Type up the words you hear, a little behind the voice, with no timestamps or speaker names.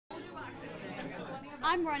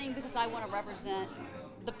I'm running because I want to represent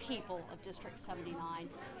the people of District 79.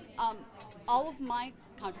 All of my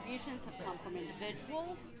contributions have come from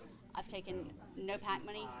individuals. I've taken no PAC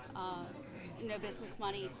money, no business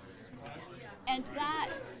money, and that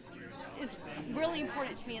is really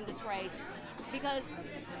important to me in this race because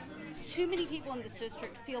too many people in this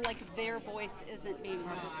district feel like their voice isn't being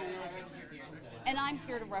represented, and I'm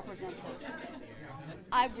here to represent those voices.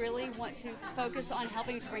 I really want to focus on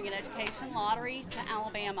helping to bring an education lottery to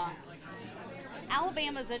Alabama.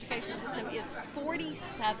 Alabama's education system is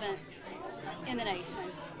 47th in the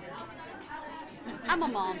nation. I'm a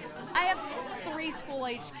mom. I have 3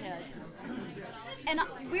 school-aged kids. And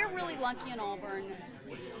we're really lucky in Auburn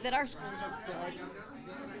that our schools are good.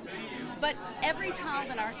 But every child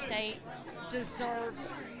in our state deserves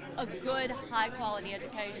a good, high-quality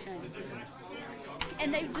education.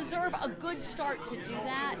 And they deserve a good start to do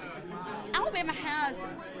that. Alabama has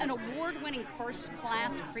an award-winning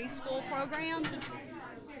first-class preschool program,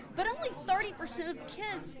 but only 30% of the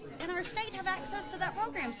kids in our state have access to that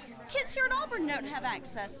program. Kids here at Auburn don't have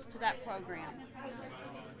access to that program.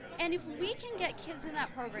 And if we can get kids in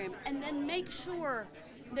that program and then make sure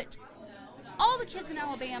that all the kids in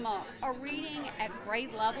Alabama are reading at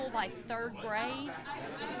grade level by 3rd grade,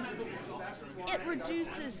 it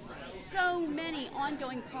reduces so many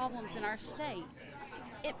ongoing problems in our state.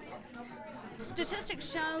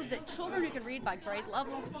 Statistics show that children who can read by grade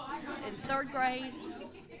level in 3rd grade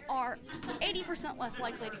are 80% less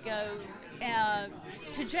likely to go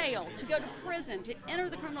to jail, to go to prison, to enter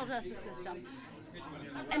the criminal justice system.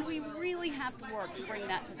 And we really have to work to bring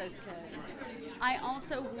that to those kids. I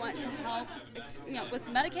also want to help with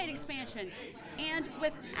Medicaid expansion and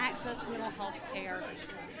with access to mental health care.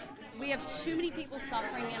 We have too many people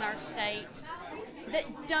suffering in our state that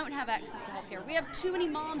don't have access to health care. We have too many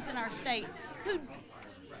moms in our state who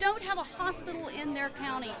don't have a hospital in their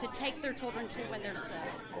county to take their children to when they're sick.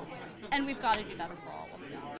 And we've got to do better for all of them.